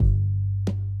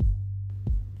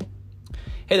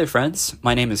Hey there, friends.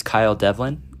 My name is Kyle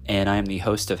Devlin, and I am the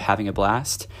host of Having a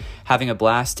Blast. Having a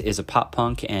Blast is a pop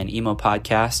punk and emo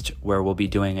podcast where we'll be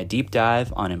doing a deep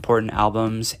dive on important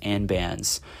albums and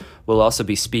bands. We'll also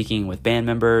be speaking with band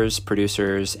members,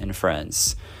 producers, and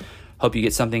friends. Hope you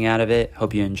get something out of it.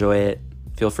 Hope you enjoy it.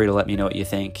 Feel free to let me know what you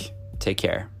think. Take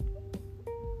care.